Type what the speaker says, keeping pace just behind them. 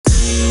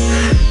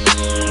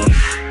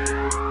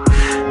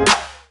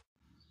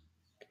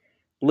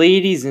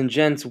Ladies and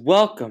gents,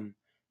 welcome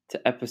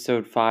to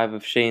episode 5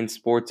 of Shane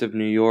Sports of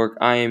New York.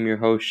 I am your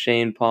host,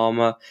 Shane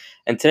Palma,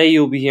 and today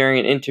you'll be hearing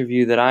an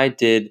interview that I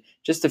did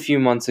just a few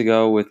months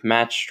ago with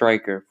Matt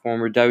Striker,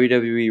 former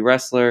WWE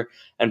wrestler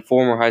and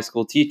former high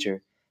school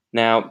teacher.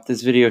 Now,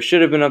 this video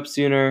should have been up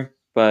sooner,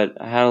 but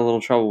I had a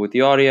little trouble with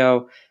the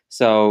audio,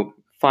 so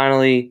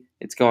finally,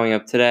 it's going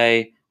up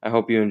today. I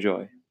hope you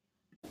enjoy.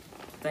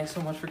 Thanks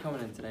so much for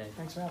coming in today.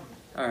 Thanks for having me.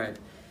 All right.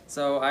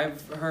 So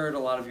I've heard a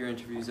lot of your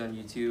interviews on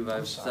YouTube.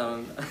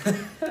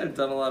 I've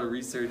done a lot of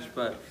research,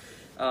 but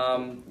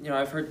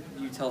I've heard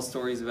you tell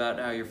stories about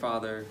how your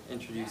father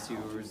introduced you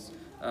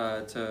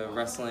to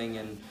wrestling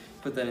and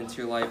put that into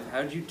your life.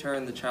 How did you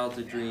turn the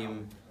childhood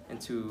dream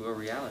into a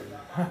reality?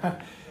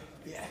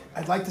 Yeah,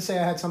 I'd like to say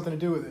I had something to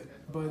do with it,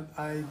 but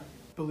I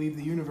believe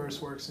the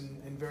universe works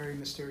in very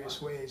mysterious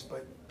ways.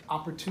 But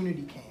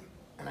opportunity came,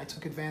 and I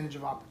took advantage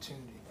of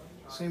opportunity.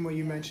 Same way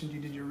you mentioned you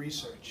did your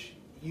research.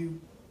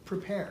 You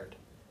prepared,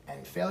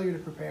 and failure to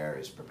prepare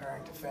is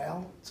preparing to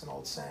fail. It's an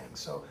old saying.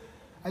 So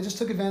I just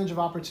took advantage of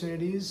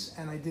opportunities,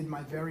 and I did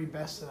my very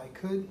best that I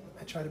could.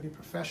 I tried to be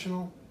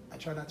professional. I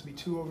tried not to be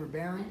too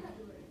overbearing,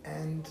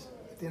 and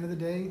at the end of the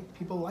day,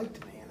 people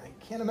liked me, and I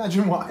can't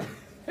imagine why.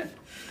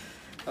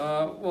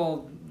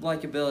 Well,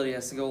 likability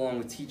has to go along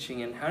with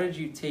teaching, and how did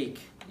you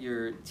take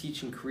your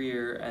teaching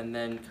career and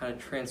then kind of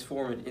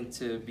transform it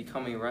into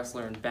becoming a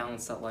wrestler and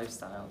balance that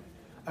lifestyle?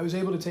 I was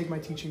able to take my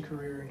teaching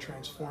career and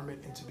transform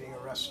it into being a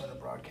wrestler and a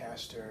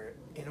broadcaster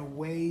in a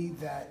way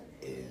that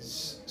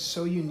is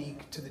so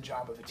unique to the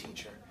job of a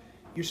teacher.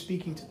 You're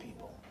speaking to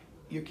people.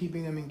 You're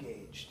keeping them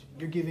engaged.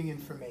 You're giving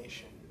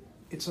information.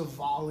 It's a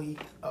volley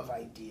of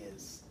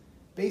ideas.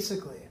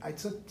 Basically, I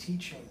took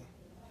teaching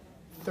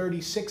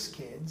 36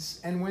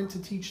 kids and went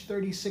to teach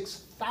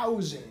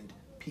 36,000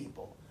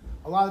 people.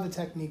 A lot of the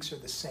techniques are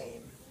the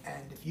same,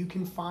 and if you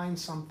can find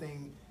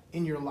something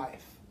in your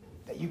life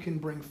that you can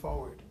bring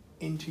forward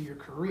into your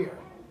career,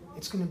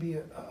 it's going to be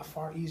a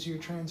far easier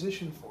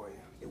transition for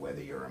you.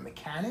 Whether you're a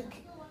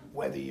mechanic,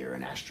 whether you're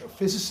an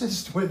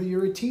astrophysicist, whether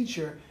you're a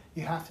teacher,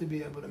 you have to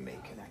be able to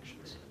make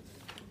connections.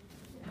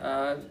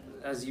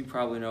 As you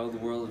probably know, the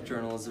world of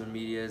journalism and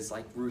media is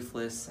like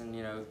ruthless and,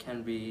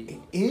 can be...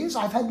 It is?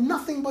 I've had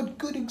nothing but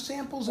good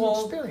examples and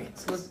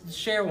experiences. Let's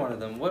share one of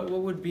them. What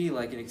would be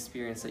like an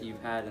experience that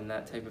you've had in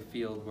that type of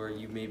field where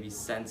you maybe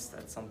sensed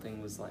that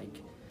something was like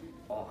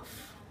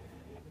off?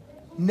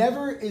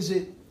 Never is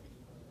it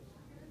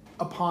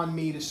upon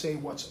me to say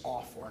what's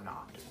off or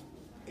not.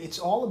 It's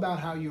all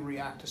about how you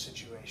react to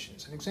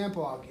situations. An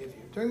example I'll give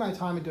you. During my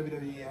time at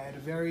WWE, I had a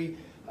very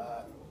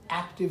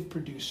active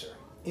producer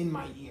in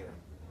my ear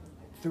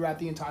throughout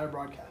the entire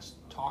broadcast,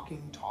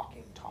 talking.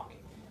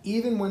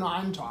 Even when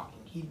I'm talking,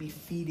 he'd be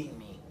feeding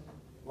me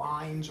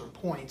lines or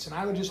points, and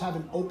I would just have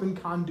an open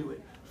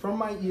conduit from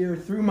my ear,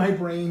 through my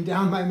brain,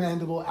 down my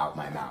mandible, out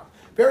my mouth.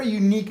 Very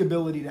unique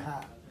ability to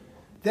have.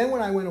 Then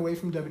when I went away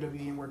from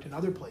WWE and worked in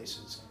other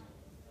places,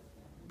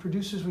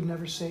 producers would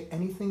never say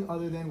anything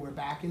other than, we're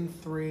back in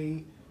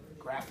 3,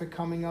 graphic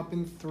coming up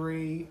in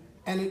 3,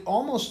 and it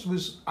almost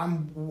was,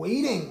 I'm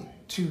waiting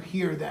to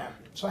hear them.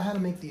 So I had to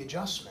make the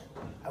adjustment.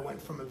 I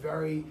went from a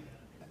very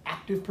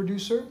active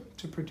producer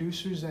to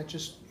producers that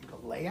just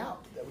lay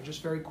out, that were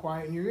just very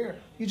quiet in your ear.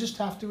 You just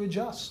have to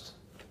adjust.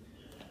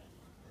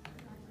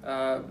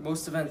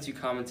 Most events you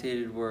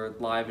commentated were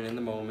live and in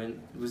the moment.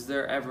 Was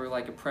there ever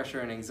like a pressure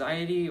and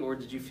anxiety, or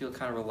did you feel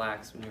kind of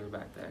relaxed when you were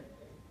back there?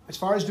 As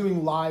far as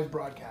doing live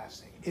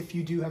broadcasting, if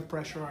you do have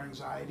pressure or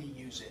anxiety,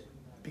 use it,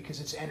 because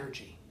it's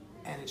energy.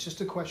 And it's just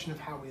a question of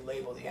how we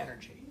label the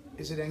energy.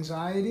 Is it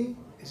anxiety?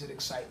 Is it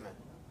excitement?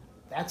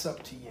 That's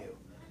up to you.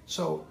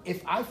 So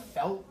if I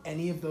felt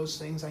any of those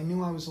things, I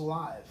knew I was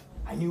alive.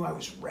 I knew I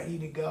was ready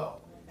to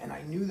go. And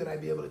I knew that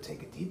I'd be able to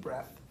take a deep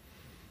breath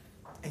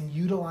and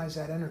utilize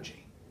that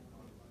energy.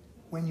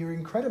 When you're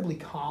incredibly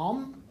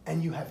calm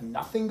and you have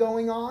nothing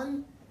going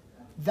on,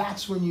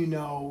 that's when you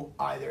know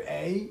either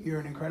A, you're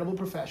an incredible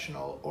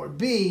professional, or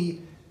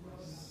B,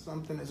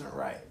 something isn't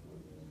right.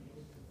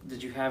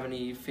 Did you have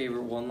any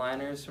favorite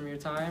one-liners from your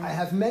time? I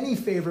have many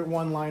favorite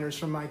one-liners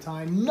from my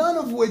time, none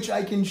of which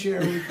I can share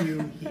with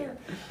you here.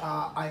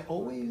 I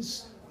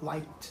always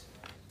liked,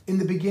 in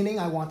the beginning,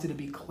 I wanted to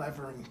be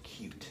clever and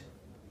cute.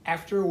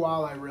 After a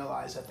while, I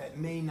realized that that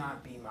may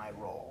not be my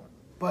role.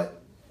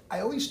 But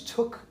I always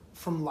took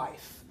from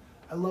life.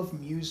 I love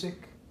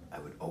music. I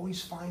would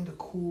always find a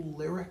cool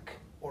lyric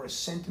or a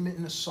sentiment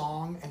in a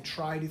song and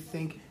try to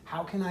think,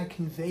 how can I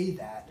convey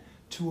that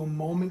to a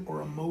moment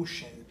or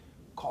emotion,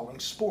 calling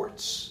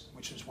sports,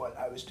 which is what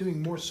I was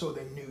doing more so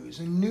than news.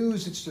 In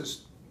news, it's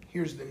just,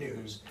 here's the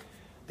news.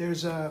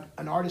 There's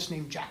an artist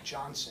named Jack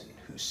Johnson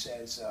who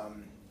says,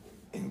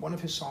 in one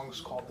of his songs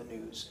called The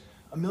News,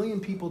 1 million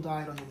people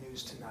died on the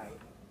news tonight,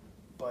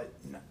 but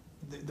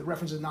the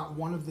reference is not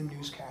one of the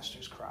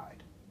newscasters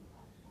cried.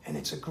 And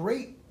it's a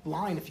great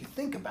line if you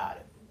think about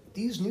it.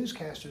 These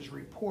newscasters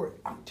report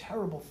on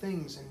terrible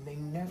things and they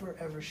never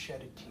ever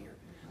shed a tear,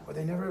 or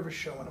they never ever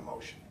show an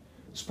emotion.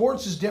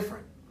 Sports is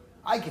different.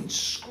 I can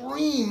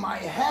scream my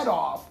head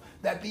off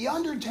that The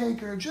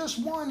Undertaker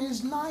just won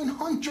his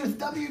 900th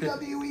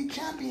WWE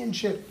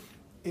Championship.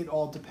 It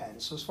all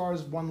depends. So as far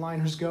as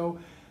one-liners go,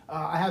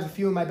 I have a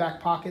few in my back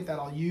pocket that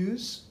I'll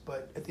use,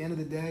 but at the end of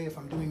the day, if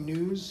I'm doing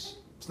news,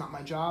 it's not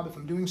my job. If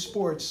I'm doing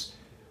sports,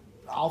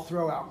 I'll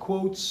throw out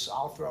quotes,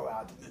 I'll throw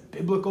out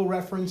biblical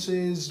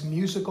references,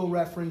 musical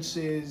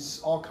references,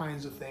 all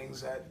kinds of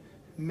things that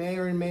may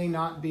or may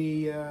not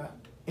be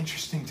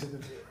interesting to the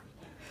viewer.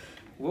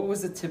 What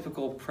was the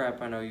typical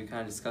prep? I know you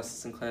kind of discussed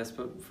this in class,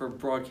 but for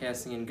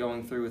broadcasting and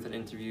going through with an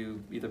interview,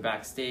 either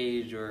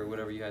backstage or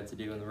whatever you had to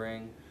do in the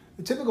ring?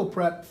 The typical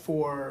prep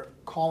for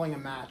calling a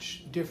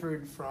match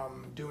differed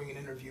from doing an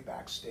interview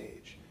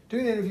backstage.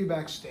 Doing an interview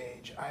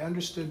backstage, I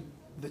understood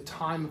the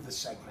time of the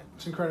segment.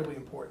 It's incredibly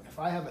important. If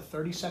I have a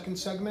 30-second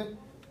segment,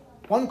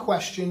 one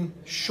question,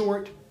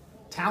 short,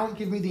 talent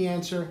give me the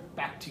answer,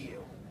 back to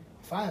you.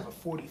 If I have a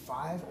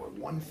 45 or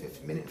 1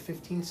 minute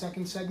and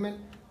 15-second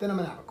segment, then I'm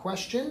going to have a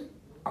question,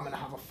 I'm going to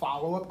have a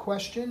follow-up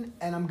question,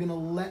 and I'm going to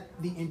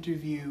let the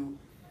interview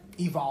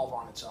evolve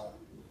on its own.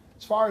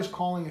 As far as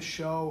calling a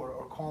show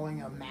or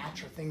calling a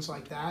match or things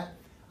like that,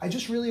 I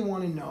just really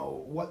want to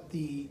know what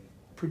the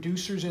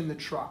producers in the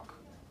truck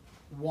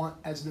want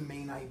as the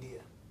main idea.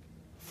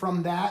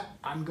 From that,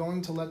 I'm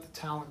going to let the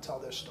talent tell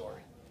their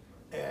story.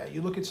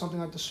 You look at something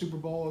like the Super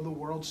Bowl or the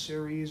World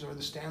Series or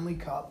the Stanley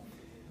Cup,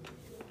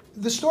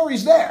 the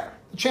story's there,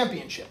 the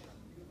championship.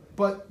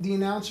 But the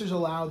announcers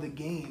allow the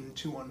game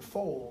to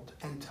unfold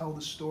and tell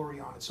the story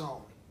on its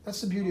own.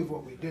 That's the beauty of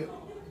what we do.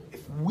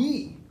 If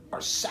we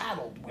are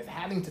saddled with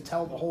having to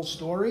tell the whole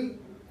story,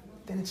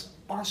 then it's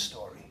our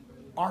story,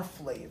 our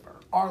flavor,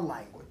 our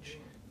language.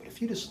 But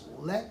if you just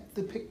let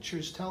the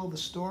pictures tell the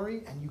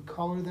story and you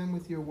color them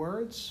with your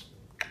words,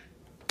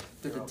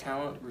 did the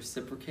talent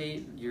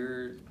reciprocate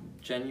your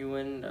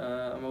genuine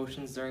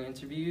emotions during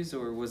interviews,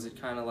 or was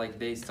it kind of like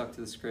they stuck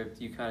to the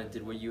script, you kind of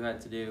did what you had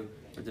to do,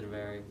 or did it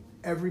vary?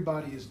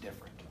 Everybody is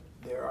different.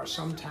 There are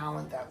some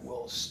talent that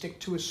will stick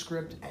to a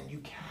script and you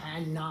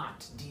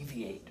cannot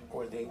deviate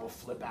or they will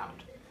flip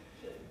out.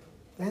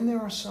 Then there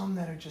are some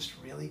that are just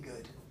really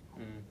good.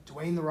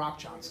 Dwayne "The Rock"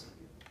 Johnson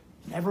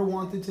never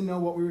wanted to know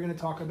what we were going to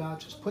talk about,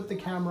 just put the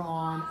camera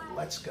on and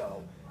let's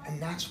go.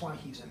 And that's why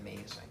he's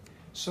amazing.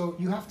 So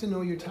you have to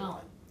know your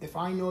talent. If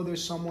I know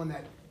there's someone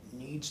that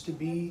needs to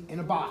be in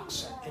a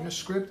box, in a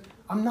script,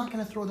 I'm not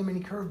going to throw them any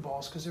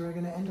curveballs because they're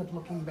going to end up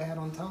looking bad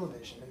on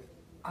television. And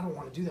I don't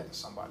want to do that to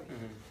somebody.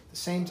 At the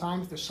same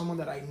time, if there's someone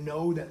that I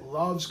know that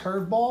loves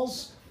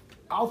curveballs,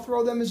 I'll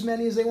throw them as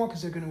many as they want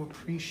because they're going to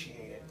appreciate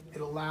it.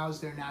 It allows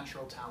their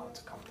natural talent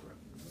to come through.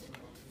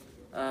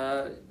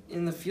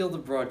 In the field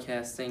of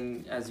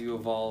broadcasting, as you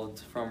evolved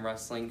from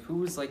wrestling, who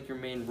was like your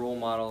main role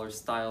model or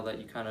style that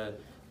you kind of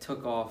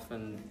took off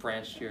and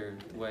branched your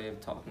way of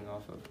talking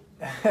off of?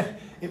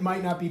 It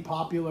might not be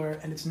popular,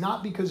 and it's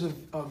not because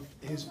of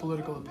his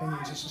political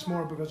opinions, it's just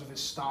more because of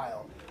his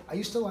style. I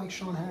used to like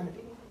Sean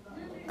Hannity.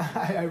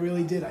 I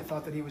really did. I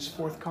thought that he was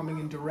forthcoming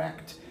and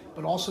direct,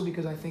 but also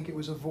because I think it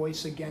was a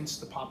voice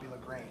against the popular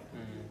grain.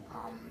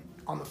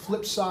 On the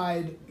flip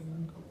side,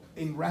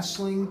 in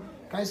wrestling,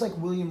 guys like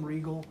William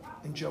Regal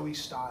and Joey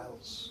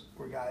Styles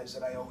were guys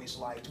that I always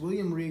liked.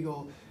 William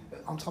Regal,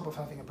 on top of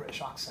having a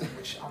British accent,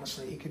 which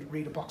honestly, he could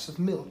read a box of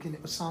milk and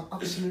it would sound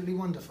absolutely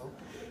wonderful.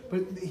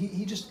 But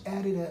he just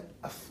added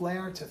a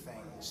flair to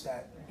things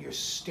that your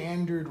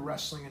standard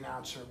wrestling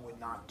announcer would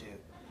not do.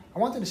 I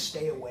wanted to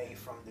stay away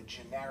from the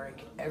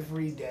generic,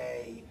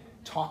 everyday,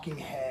 talking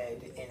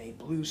head in a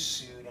blue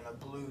suit and a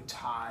blue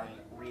tie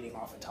reading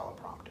off a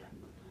teleprompter.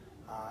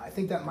 I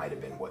think that might have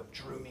been what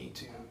drew me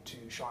to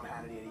Sean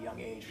Hannity at a young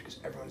age because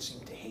everyone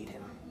seemed to hate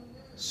him.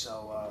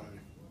 So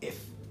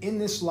if in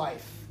this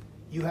life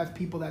you have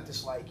people that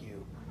dislike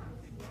you,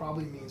 it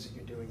probably means that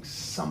you're doing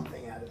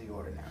something out of the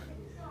ordinary.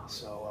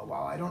 So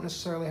while I don't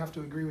necessarily have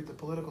to agree with the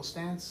political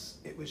stance,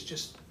 it was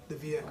just the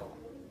vehicle,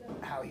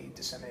 how he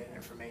disseminated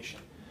information.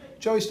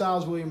 Joey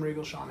Styles, William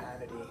Regal, Sean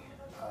Hannity.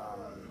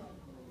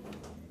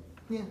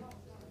 Yeah.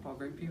 All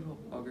great people,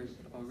 all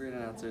great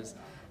announcers.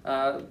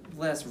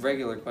 Last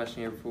regular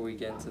question here before we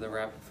get into the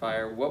rapid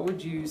fire. What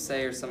would you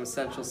say are some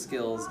essential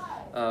skills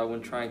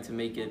when trying to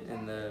make it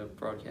in the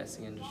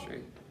broadcasting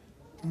industry?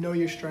 Know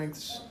your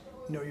strengths,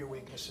 know your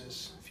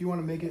weaknesses. If you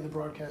want to make it in the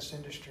broadcast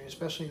industry,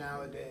 especially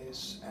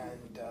nowadays,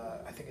 and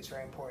I think it's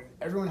very important,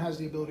 everyone has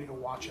the ability to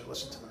watch and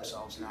listen to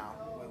themselves now,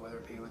 whether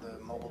it be with a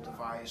mobile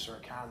device or a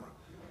camera.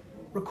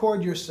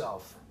 Record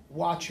yourself,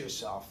 watch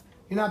yourself.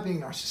 You're not being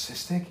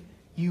narcissistic,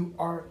 you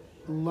are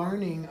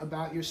learning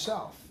about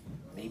yourself.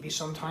 Maybe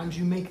sometimes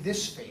you make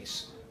this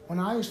face. When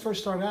I was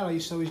first started out, I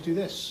used to always do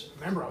this.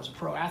 Remember, I was a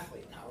pro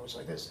athlete, and I was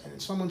like this. And then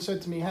someone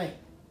said to me, hey,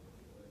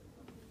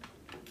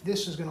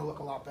 this is going to look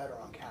a lot better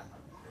on camera.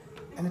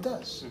 And it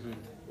does.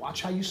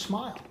 Watch how you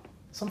smile.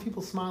 Some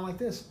people smile like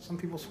this. Some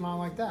people smile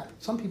like that.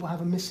 Some people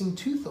have a missing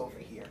tooth over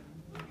here.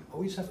 You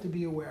always have to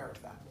be aware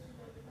of that.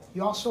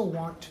 You also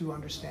want to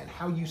understand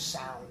how you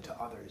sound to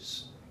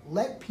others.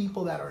 Let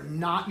people that are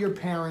not your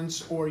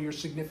parents or your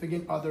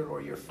significant other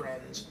or your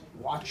friends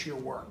watch your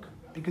work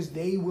because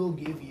they will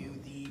give you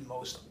the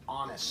most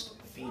honest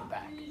feedback.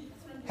 feedback.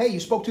 Hey, you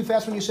spoke too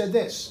fast when you said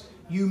this.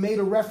 You made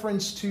a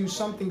reference to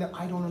something that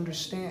I don't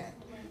understand.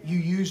 You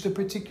used a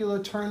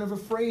particular turn of a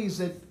phrase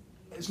that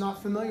is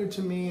not familiar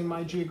to me in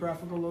my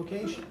geographical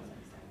location.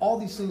 All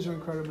these things are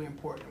incredibly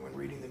important when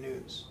reading the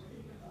news.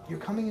 You're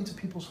coming into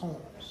people's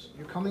homes.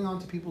 You're coming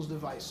onto people's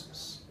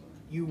devices.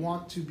 You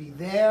want to be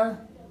there,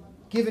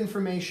 give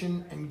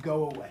information, and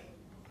go away,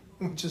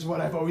 which is what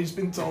I've always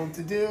been told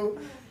to do,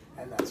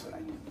 and that's what I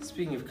do.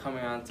 Speaking of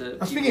coming on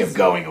to... Speaking of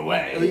going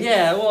away.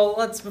 Yeah, well,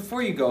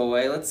 before you go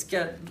away, let's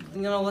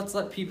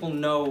let people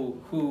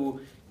know who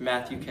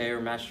Matthew K.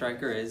 or Matt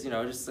Stryker is.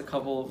 Just a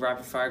couple of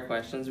rapid fire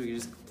questions. We can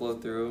just flow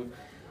through them.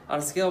 On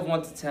a scale of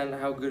 1 to 10,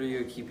 how good are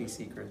you at keeping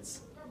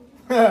secrets?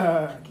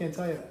 I can't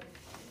tell you that.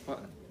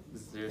 What?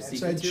 Is there a It's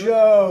secret a to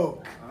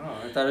joke. It?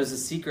 Oh, I thought it was a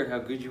secret how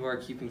good you are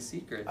at keeping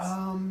secrets.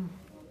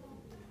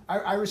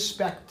 I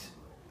respect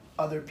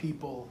other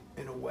people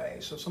in a way.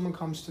 So if someone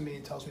comes to me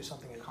and tells me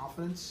something in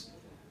confidence,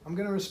 I'm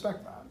going to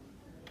respect that.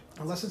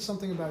 Unless it's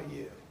something about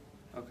you.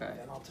 Okay.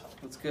 Then I'll tell.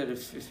 That's good.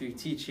 If you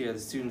teach here, the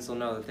students will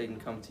know that they can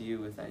come to you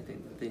with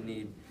anything that they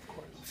need. Of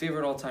course.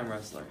 Favorite all-time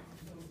wrestler?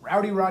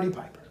 Roddy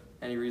Piper.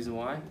 Any reason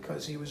why?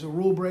 Because he was a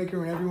rule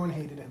breaker and everyone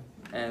hated him.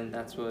 And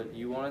that's what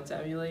you wanted to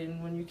emulate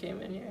when you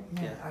came in here?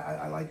 Yeah.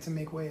 I like to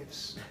make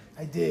waves.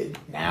 I did.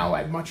 Now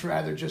I'd much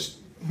rather just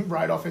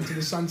ride off into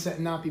the sunset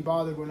and not be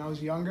bothered. When I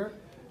was younger,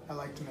 I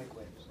like to make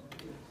waves.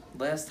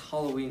 Last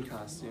Halloween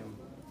costume?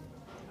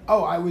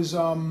 Oh, I was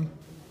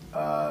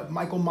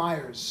Michael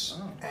Myers,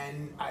 Oh.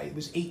 and I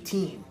was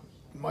 18,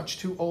 much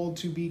too old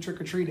to be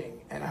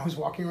trick-or-treating, and I was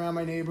walking around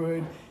my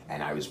neighborhood,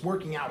 and I was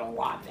working out a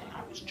lot then.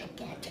 I was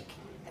gigantic,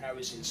 and I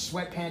was in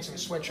sweatpants and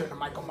a sweatshirt and a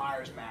Michael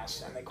Myers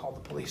mask, and they called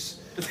the police.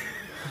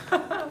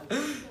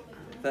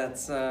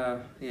 That's,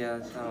 I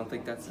don't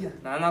think that's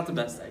not the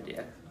best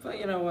idea. But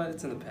you know what?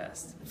 It's in the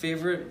past.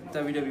 Favorite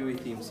WWE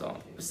theme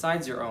song,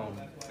 besides your own?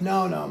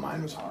 No,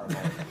 mine was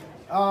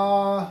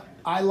horrible.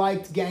 I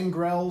liked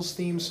Gangrel's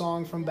theme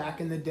song from back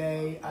in the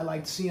day. I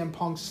liked CM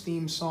Punk's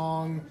theme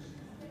song.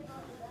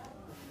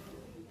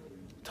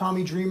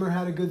 Tommy Dreamer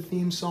had a good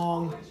theme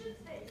song.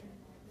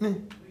 All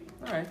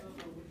right.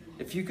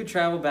 If you could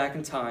travel back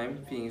in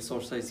time, being a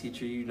social studies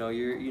teacher, you know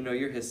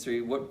your history.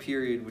 What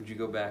period would you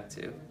go back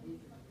to?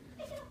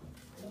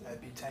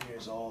 I'd be 10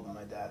 years old and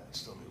my dad would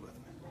still be with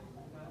me.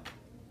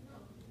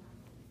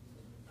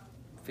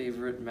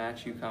 Favorite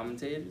match you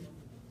commentated?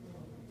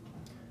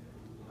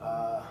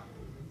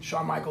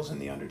 Shawn Michaels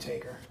and The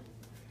Undertaker.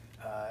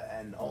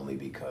 And only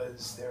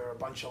because there are a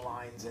bunch of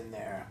lines in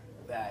there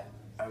that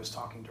I was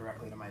talking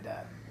directly to my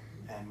dad.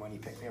 And when he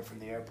picked me up from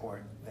the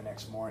airport the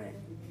next morning,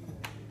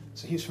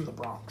 so he's from the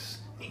Bronx.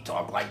 He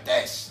talked like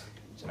this.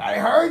 He said, I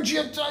heard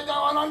you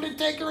on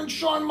Undertaker and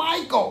Shawn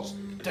Michaels.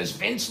 Does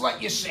Vince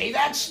let you say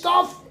that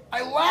stuff?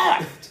 I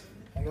laughed.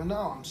 I go,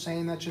 no, I'm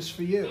saying that just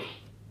for you.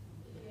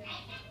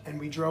 And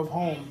we drove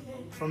home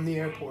from the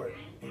airport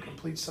in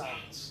complete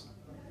silence.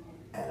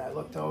 And I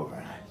looked over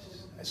and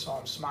I saw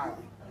him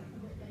smiling.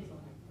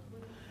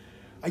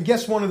 I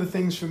guess one of the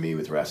things for me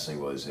with wrestling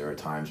was there were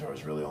times where I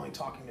was really only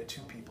talking to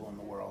two people in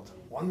the world.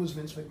 One was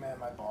Vince McMahon,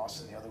 my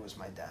boss, and the other was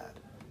my dad.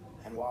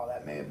 And while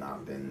that may have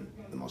not been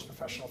the most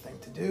professional thing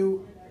to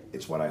do,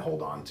 it's what I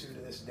hold on to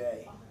this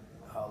day,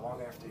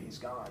 long after he's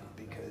gone,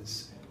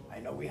 because I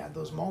know we had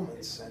those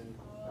moments, and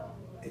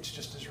it's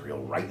just as real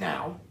right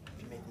now.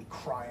 If you make me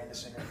cry in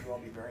this interview, I'll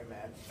be very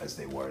mad, as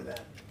they were then.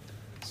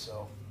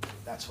 So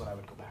that's what I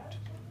would go back to.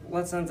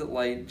 Let's end it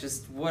light.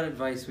 Just what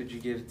advice would you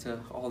give to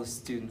all the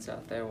students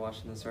out there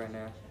watching this right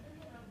now?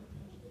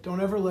 Don't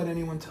ever let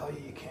anyone tell you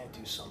you can't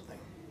do something.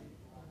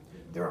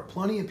 There are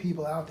plenty of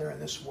people out there in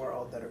this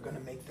world that are going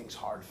to make things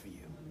hard for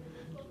you.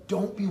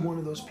 Don't be one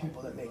of those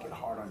people that make it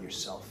hard on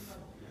yourself.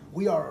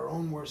 We are our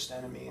own worst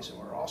enemies, and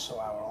we're also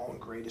our own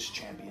greatest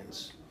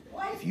champions.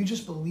 If you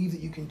just believe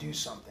that you can do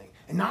something,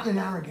 and not in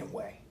an arrogant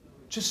way,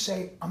 just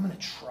say, I'm going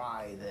to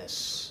try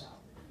this.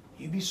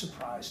 You'd be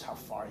surprised how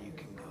far you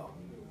can go.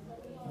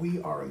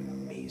 We are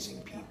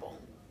amazing people,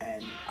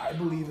 and I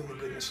believe in the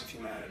goodness of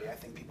humanity. I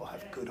think people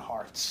have good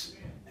hearts,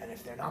 and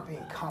if they're not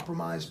being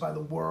compromised by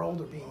the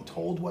world or being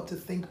told what to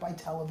think by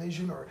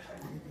television or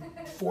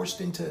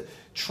forced into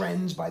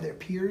trends by their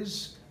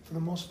peers, for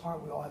the most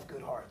part, we all have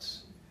good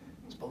hearts.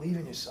 Just believe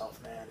in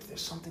yourself, man. If there's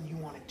something you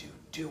want to do,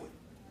 do it,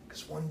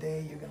 because one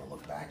day you're going to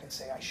look back and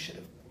say, I should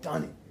have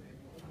done it.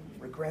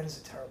 Regret is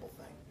a terrible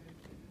thing.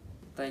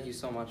 Thank you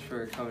so much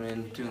for coming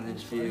in, doing the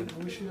interview.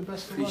 I wish you the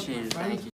best of luck. Appreciate it. Thank you.